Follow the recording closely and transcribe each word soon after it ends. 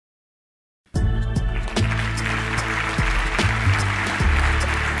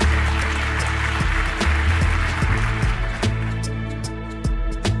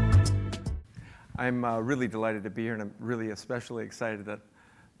I'm really delighted to be here, and I'm really especially excited that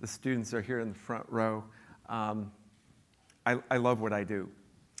the students are here in the front row. I love what I do.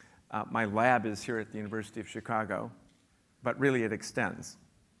 My lab is here at the University of Chicago, but really it extends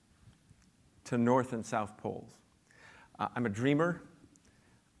to North and South Poles. I'm a dreamer.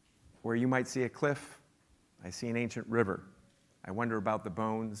 Where you might see a cliff, I see an ancient river. I wonder about the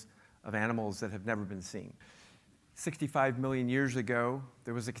bones of animals that have never been seen. 65 million years ago,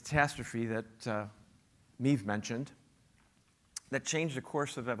 there was a catastrophe that Meave mentioned that changed the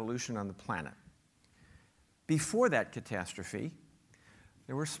course of evolution on the planet. Before that catastrophe,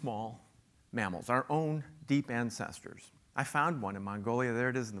 there were small mammals, our own deep ancestors. I found one in Mongolia. There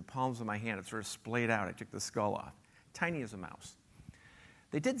it is in the palms of my hand. It's sort of splayed out. I took the skull off. Tiny as a mouse.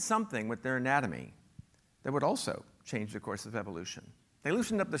 They did something with their anatomy that would also change the course of evolution. They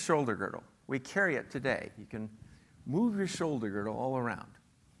loosened up the shoulder girdle. We carry it today. You can move your shoulder girdle all around.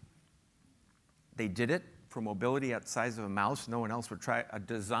 They did it for mobility at the size of a mouse. No one else would try a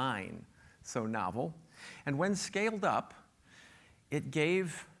design so novel. And when scaled up, it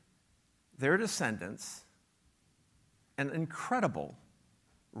gave their descendants an incredible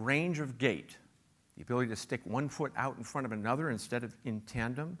range of gait. The ability to stick one foot out in front of another instead of in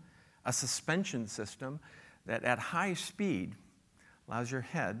tandem, a suspension system that at high speed allows your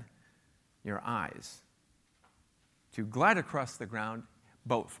head, your eyes, to glide across the ground,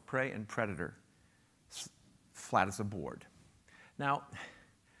 both prey and predator, flat as a board. Now,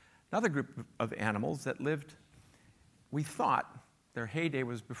 another group of animals that lived, we thought their heyday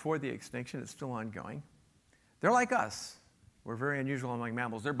was before the extinction. It's still ongoing. They're like us. We're very unusual among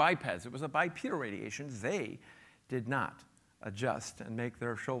mammals. They're bipeds. It was a bipedal radiation. They did not adjust and make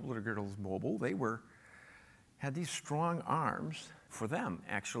their shoulder girdles mobile. They had these strong arms. For them,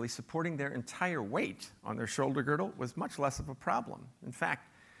 actually, supporting their entire weight on their shoulder girdle was much less of a problem. In fact,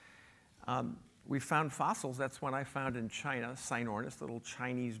 we found fossils. That's one I found in China, Cynornis, little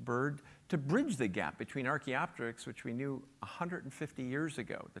Chinese bird, to bridge the gap between Archaeopteryx, which we knew 150 years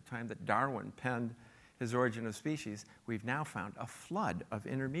ago, at the time that Darwin penned his Origin of Species. We've now found a flood of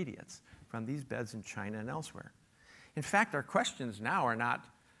intermediates from these beds in China and elsewhere. In fact, our questions now are not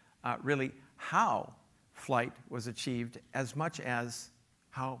really how flight was achieved as much as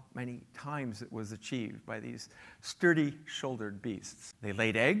how many times it was achieved by these sturdy shouldered beasts. They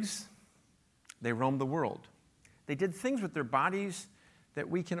laid eggs. They roamed the world. They did things with their bodies that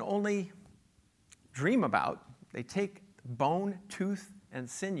we can only dream about. They take bone, tooth, and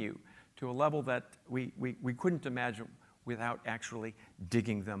sinew to a level that we couldn't imagine without actually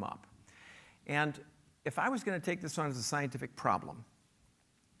digging them up. And if I was going to take this on as a scientific problem,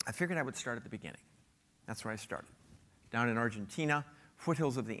 I figured I would start at the beginning. That's where I started, down in Argentina,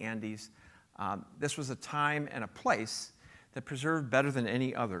 foothills of the Andes. This was a time and a place that preserved better than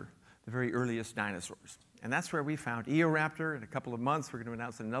any other the very earliest dinosaurs. And that's where we found Eoraptor. In a couple of months, we're going to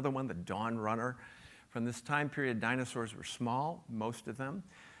announce another one, the Dawn Runner. From this time period, dinosaurs were small, most of them.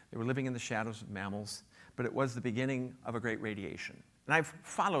 They were living in the shadows of mammals, but it was the beginning of a great radiation. And I've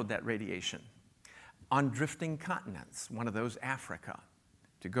followed that radiation on drifting continents, one of those Africa.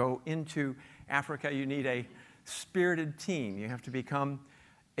 To go into Africa, you need a spirited team. You have to become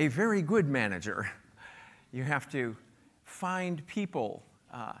a very good manager. You have to find people,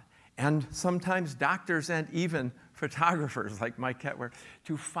 and sometimes doctors and even photographers like Mike Ketwer,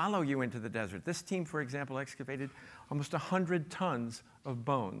 to follow you into the desert. This team, for example, excavated almost 100 tons of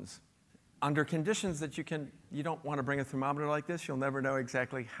bones under conditions that you don't want to bring a thermometer like this. You'll never know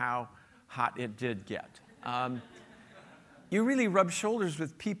exactly how hot it did get. You really rub shoulders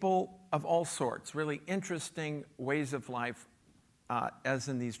with people of all sorts, really interesting ways of life, as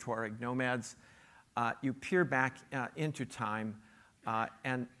in these Tuareg nomads. You peer back into time,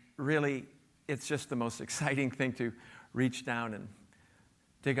 and really, it's just the most exciting thing to reach down and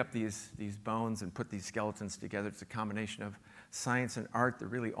dig up these bones and put these skeletons together. It's a combination of science and art. They're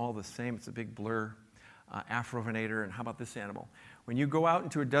really all the same. It's a big blur. Afrovenator, and how about this animal? When you go out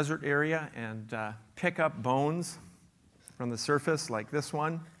into a desert area and pick up bones from the surface like this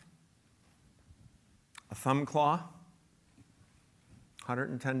one, a thumb claw,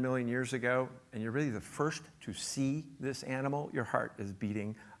 110 million years ago, and you're really the first to see this animal, your heart is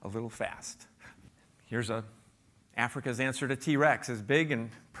beating a little fast. Here's Africa's answer to T-Rex, as big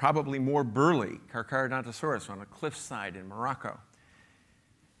and probably more burly, Carcharodontosaurus on a cliffside in Morocco.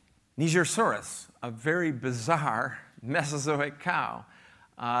 Nigersaurus, a very bizarre Mesozoic cow,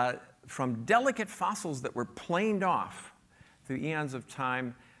 from delicate fossils that were planed off through eons of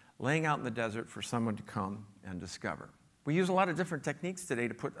time, laying out in the desert for someone to come and discover. We use a lot of different techniques today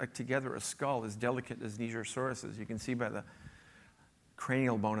to put together a skull as delicate as Nigersaurus is. You can see by the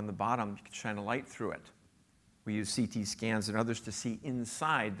cranial bone in the bottom, you can shine a light through it. We use CT scans and others to see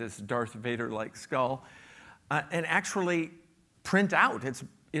inside this Darth Vader-like skull and actually print out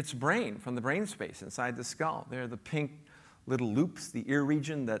its brain from the brain space inside the skull. There are the pink little loops, the ear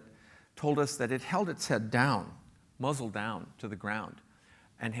region that told us that it held its head down, muzzle down to the ground,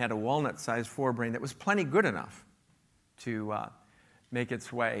 and had a walnut-sized forebrain that was plenty good enough to make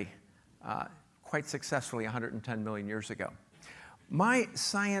its way quite successfully 110 million years ago. My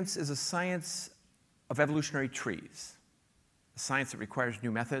science is a science of evolutionary trees, a science that requires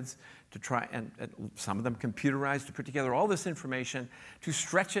new methods to try, and some of them computerized, to put together all this information to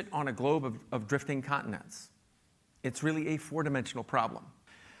stretch it on a globe of drifting continents. It's really a four-dimensional problem.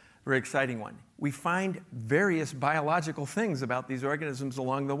 Very exciting one. We find various biological things about these organisms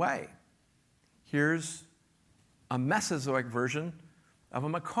along the way. Here's a Mesozoic version of a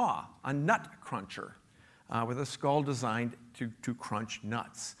macaw, a nut cruncher, with a skull designed to crunch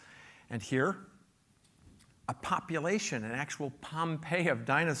nuts. And here, a population, an actual Pompeii of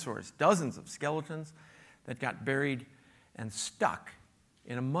dinosaurs, dozens of skeletons that got buried and stuck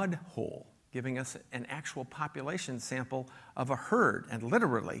in a mud hole, giving us an actual population sample of a herd and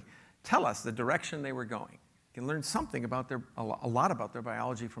literally tell us the direction they were going. You can learn something about a lot about their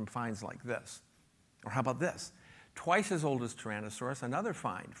biology from finds like this. Or how about this? Twice as old as Tyrannosaurus, another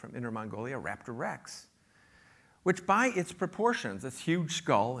find from Inner Mongolia, Raptor rex, which by its proportions, its huge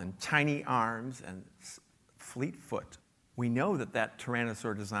skull and tiny arms and fleet foot, we know that that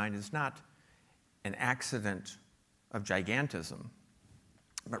Tyrannosaur design is not an accident of gigantism,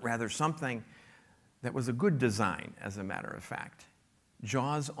 but rather something that was a good design, as a matter of fact.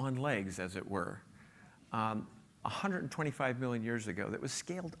 Jaws on legs, as it were. 125 million years ago, that was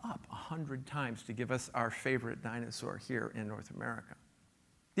scaled up 100 times to give us our favorite dinosaur here in North America.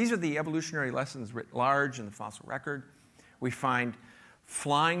 These are the evolutionary lessons writ large in the fossil record. We find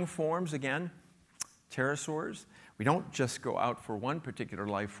flying forms, again, pterosaurs. We don't just go out for one particular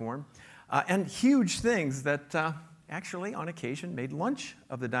life form. And huge things that actually, on occasion, made lunch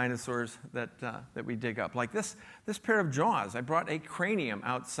of the dinosaurs that we dig up. Like this pair of jaws. I brought a cranium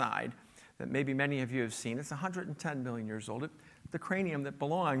outside that maybe many of you have seen. It's 110 million years old. The cranium that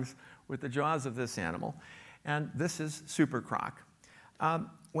belongs with the jaws of this animal. And this is supercroc.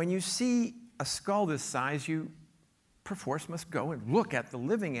 When you see a skull this size, you perforce must go and look at the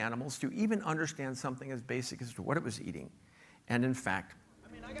living animals to even understand something as basic as to what it was eating, and in fact,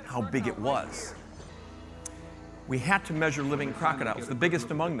 how big it was. We had to measure living crocodiles, the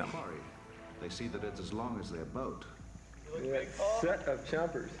biggest among them. They see that it's as long as their boat. Yeah, set of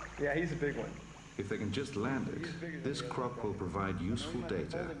chompers. Yeah, he's a big one. If they can just land it, this croc will provide useful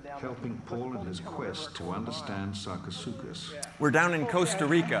data, helping Paul in his quest to understand Sarcosuchus. We're down in Costa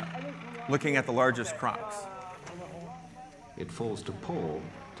Rica, looking at the largest crocs. It falls to Paul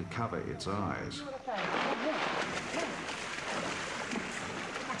to cover its eyes.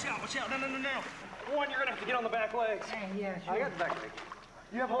 Watch out, no. One, you're gonna have to get on the back legs. Yeah, sure. I got the back leg.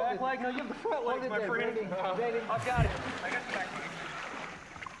 You have the back leg? No, you have the front legs, my friend. I've got it. I got the back leg.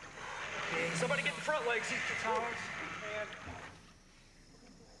 Somebody get the front legs. He's the tallest.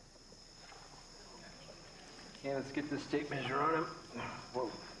 Yeah, let's get this tape measure on him. Whoa.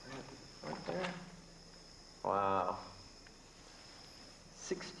 Right there. Wow.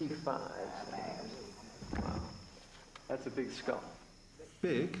 65 centimeters. Wow. That's a big skull.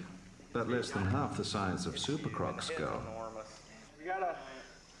 Big, but less than half the size of supercroc's skull. We got a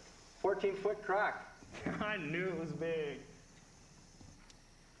 14-foot croc. I knew it was big.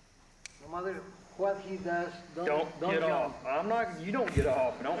 No matter what he does, don't get off. I'm not. You don't get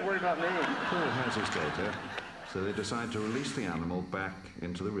off. Don't worry about me. Paul has his data, so they decide to release the animal back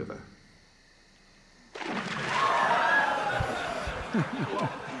into the river. No.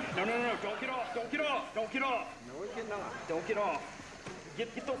 Don't get off. Don't get off. Don't get off. No, we're getting off. Don't get off.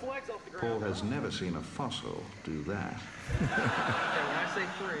 Get those legs off the ground. Paul has never seen a fossil do that. Okay, when I say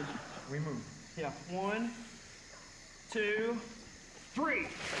 3, we move. Yeah. 1, 2, 3.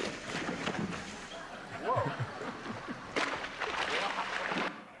 Whoa.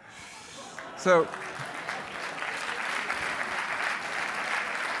 So,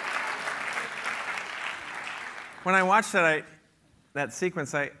 when I watched that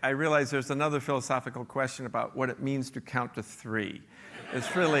sequence, I realized there's another philosophical question about what it means to count to 3.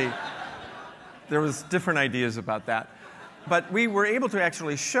 It's really, there was different ideas about that. But we were able to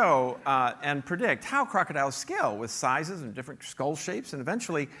actually show and predict how crocodiles scale with sizes and different skull shapes, and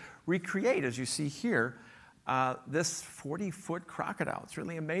eventually recreate, as you see here, this 40-foot crocodile. It's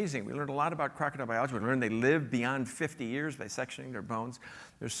really amazing. We learned a lot about crocodile biology. We learned they live beyond 50 years by sectioning their bones.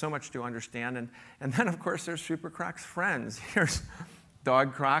 There's so much to understand. And then, of course, there's supercroc's friends. Here's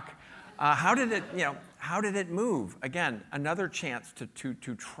dog croc. How did it move? Again, another chance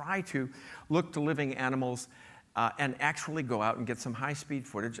to try to look to living animals and actually go out and get some high-speed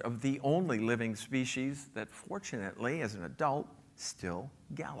footage of the only living species that, fortunately, as an adult, still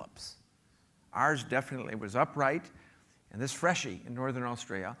gallops. Ours definitely was upright, and this freshie in northern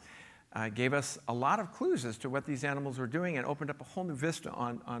Australia gave us a lot of clues as to what these animals were doing and opened up a whole new vista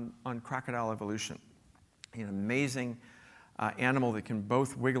on crocodile evolution. An amazing animal that can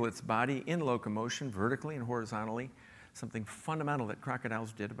both wiggle its body in locomotion, vertically and horizontally, something fundamental that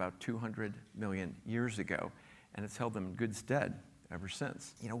crocodiles did about 200 million years ago, and it's held them in good stead ever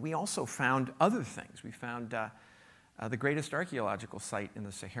since. We also found other things. We found the greatest archaeological site in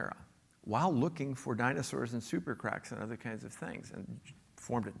the Sahara while looking for dinosaurs and supercrocs and other kinds of things, and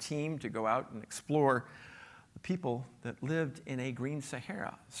formed a team to go out and explore the people that lived in a green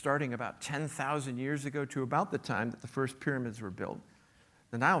Sahara, starting about 10,000 years ago to about the time that the first pyramids were built.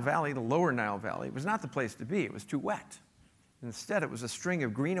 The Nile Valley, the lower Nile Valley, was not the place to be. It was too wet. Instead, it was a string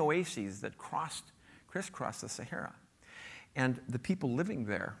of green oases that crisscrossed the Sahara. And the people living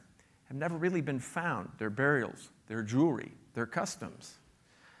there have never really been found. Their burials, their jewelry, their customs,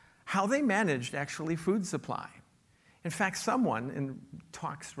 how they managed actually food supply. In fact, someone in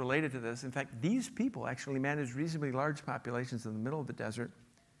talks related to this, in fact, these people actually managed reasonably large populations in the middle of the desert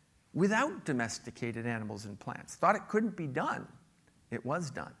without domesticated animals and plants. Thought it couldn't be done. It was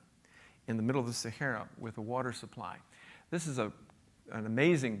done in the middle of the Sahara with a water supply. This is an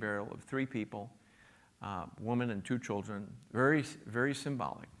amazing burial of 3 people, a woman and 2 children, very, very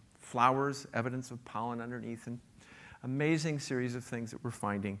symbolic. Flowers, evidence of pollen underneath, and amazing series of things that we're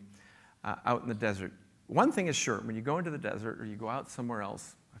finding out in the desert. One thing is sure, when you go into the desert or you go out somewhere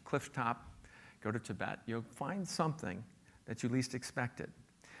else, a cliff top, go to Tibet, you'll find something that you least expected.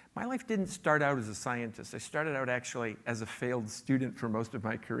 My life didn't start out as a scientist. I started out actually as a failed student for most of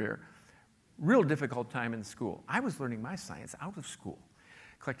my career. Real difficult time in school. I was learning my science out of school,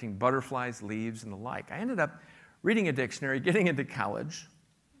 collecting butterflies, leaves, and the like. I ended up reading a dictionary, getting into college,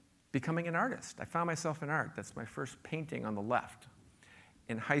 becoming an artist. I found myself in art. That's my first painting on the left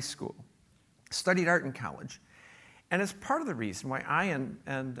in high school. Studied art in college. And as part of the reason why I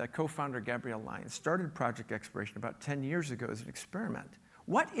and co-founder Gabrielle Lyons started Project Exploration about 10 years ago as an experiment.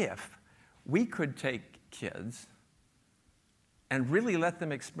 What if we could take kids and really let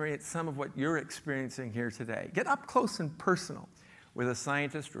them experience some of what you're experiencing here today? Get up close and personal with a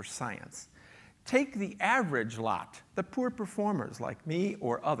scientist or science. Take the average lot, the poor performers like me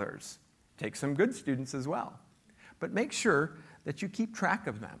or others. Take some good students as well. But make sure that you keep track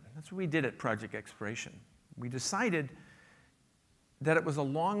of them. That's what we did at Project Exploration. We decided that it was a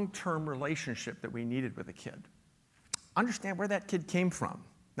long-term relationship that we needed with a kid. Understand where that kid came from.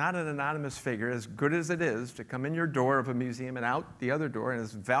 Not an anonymous figure, as good as it is to come in your door of a museum and out the other door, and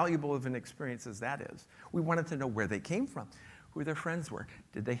as valuable of an experience as that is. We wanted to know where they came from, who their friends were.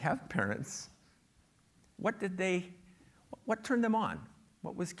 Did they have parents? What turned them on?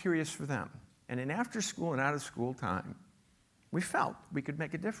 What was curious for them? And in after school and out of school time, we felt we could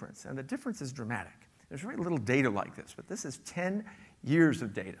make a difference, and the difference is dramatic. There's very little data like this, but this is 10 years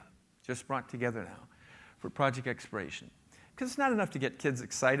of data just brought together now for Project Exploration. Because it's not enough to get kids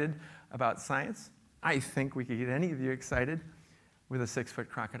excited about science. I think we could get any of you excited with a 6-foot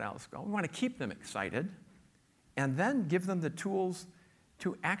crocodile skull. We want to keep them excited and then give them the tools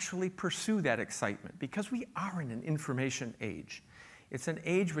to actually pursue that excitement, because we are in an information age. It's an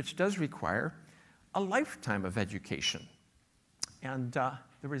age which does require a lifetime of education. And the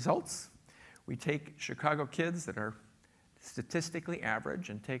results, we take Chicago kids that are statistically average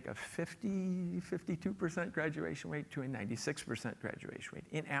and take a 52% graduation rate to a 96% graduation rate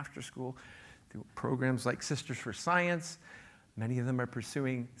in after school through programs like Sisters for Science. Many of them are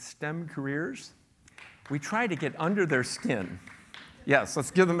pursuing STEM careers. We try to get under their skin. Yes,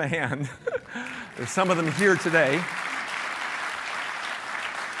 let's give them a hand. There's some of them here today.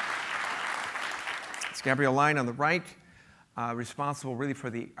 It's Gabrielle Lyons on the right. Responsible really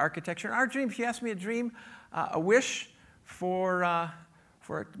for the architecture. Our dream, if you ask me a dream, a wish for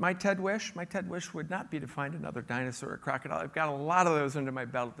my TED wish would not be to find another dinosaur or crocodile. I've got a lot of those under my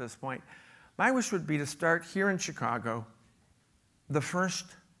belt at this point. My wish would be to start here in Chicago the first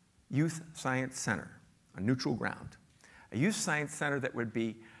youth science center, a neutral ground. A youth science center that would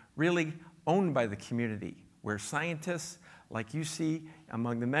be really owned by the community, where scientists like you see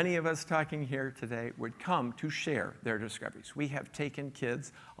among the many of us talking here today would come to share their discoveries. We have taken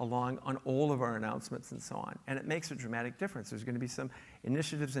kids along on all of our announcements and so on, and it makes a dramatic difference. There's going to be some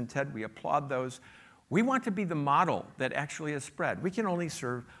initiatives in TED. We applaud those. We want to be the model that actually is spread. We can only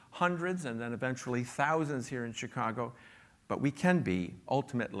serve hundreds and then eventually thousands here in Chicago, but we can be,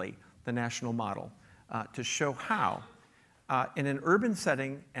 ultimately, the national model to show how, in an urban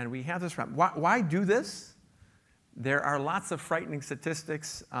setting, and we have this problem. Why do this? There are lots of frightening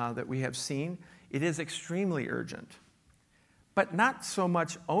statistics that we have seen. It is extremely urgent, but not so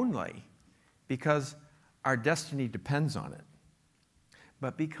much only because our destiny depends on it,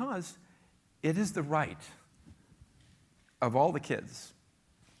 but because it is the right of all the kids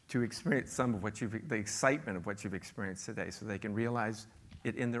to experience some of the excitement of what you've experienced today so they can realize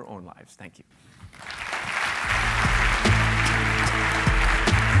it in their own lives. Thank you.